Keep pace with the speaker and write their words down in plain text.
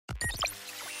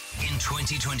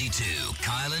2022,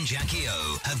 Kyle and Jackie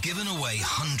O have given away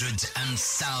hundreds and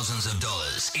thousands of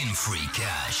dollars in free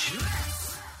cash.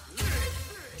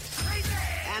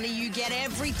 Anna, you get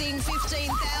everything,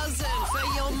 15,000 for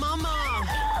your mama. I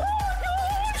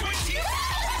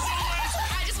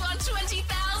just won $20,000.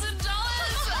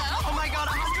 Oh my God,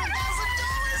 $100,000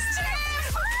 too.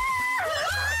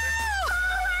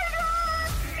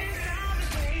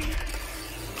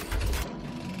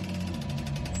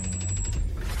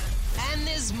 And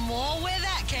there's more where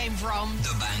that came from.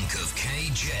 The Bank of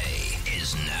KJ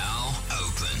is now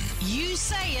open. You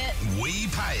say it. We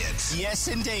pay it. Yes,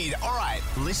 indeed. All right,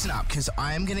 listen up, because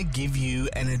I am going to give you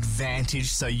an advantage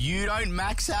so you don't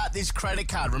max out this credit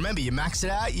card. Remember, you max it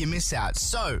out, you miss out.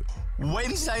 So,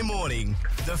 Wednesday morning,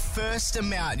 the first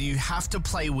amount you have to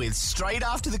play with straight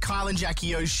after the Kyle and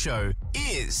Jackie O show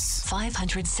is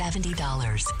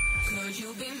 $570.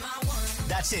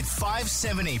 That's it,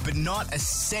 $570, but not a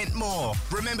cent more.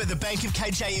 Remember, the Bank of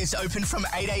KJ is open from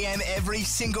 8 a.m. every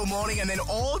single morning, and then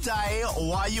all day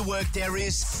while you work, there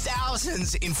is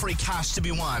thousands in free cash to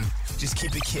be won. Just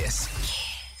keep it kiss.